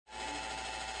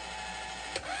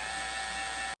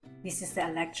This is the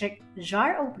electric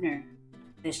jar opener.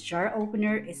 This jar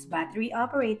opener is battery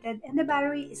operated and the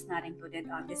battery is not included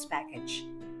on this package.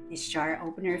 This jar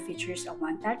opener features a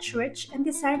one-touch switch and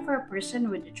designed for a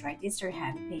person with arthritis or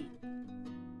hand pain.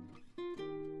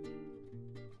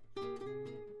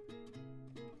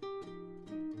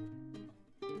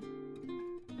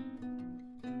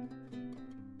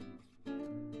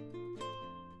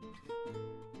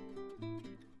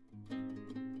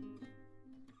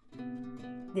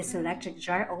 This electric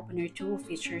jar opener tool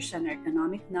features an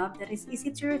ergonomic knob that is easy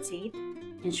to rotate,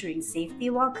 ensuring safety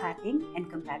while cutting,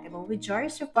 and compatible with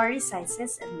jars of various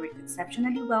sizes and works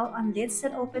exceptionally well on lids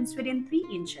that opens within 3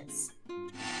 inches.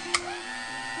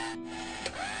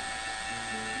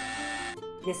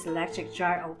 This electric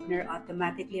jar opener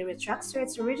automatically retracts to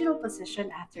its original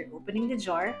position after opening the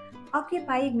jar,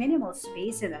 occupying minimal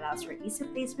space and allows for easy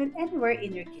placement anywhere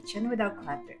in your kitchen without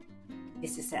clutter.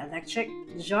 This is the electric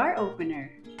jar opener.